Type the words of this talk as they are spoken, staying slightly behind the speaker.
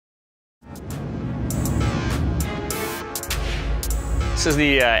This is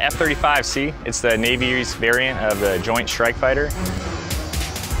the F-35C. It's the Navy's variant of the Joint Strike Fighter.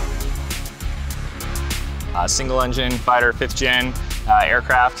 Single engine fighter, 5th gen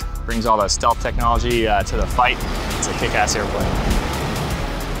aircraft. Brings all the stealth technology to the fight. It's a kick-ass airplane.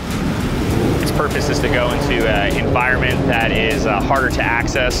 Its purpose is to go into an environment that is harder to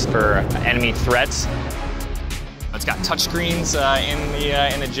access for enemy threats. It's got touchscreens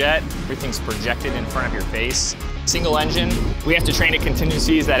in the jet. Everything's projected in front of your face. Single engine. We have to train to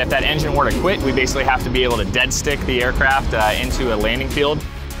contingencies that if that engine were to quit, we basically have to be able to dead stick the aircraft into a landing field.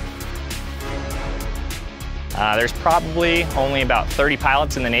 There's probably only about 30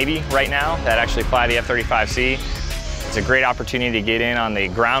 pilots in the Navy right now that actually fly the F-35C. It's a great opportunity to get in on the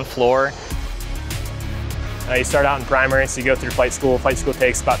ground floor. You start out in primary, so you go through flight school. Flight school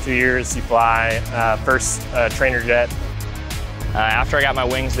takes about 2 years. You fly first trainer jet. After I got my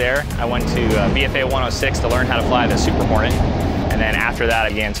wings there, I went to BFA 106 to learn how to fly the Super Hornet. And then after that, I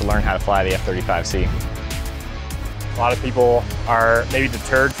began to learn how to fly the F-35C. A lot of people are maybe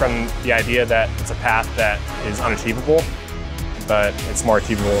deterred from the idea that it's a path that is unachievable, but it's more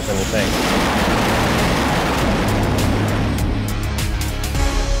achievable than you think.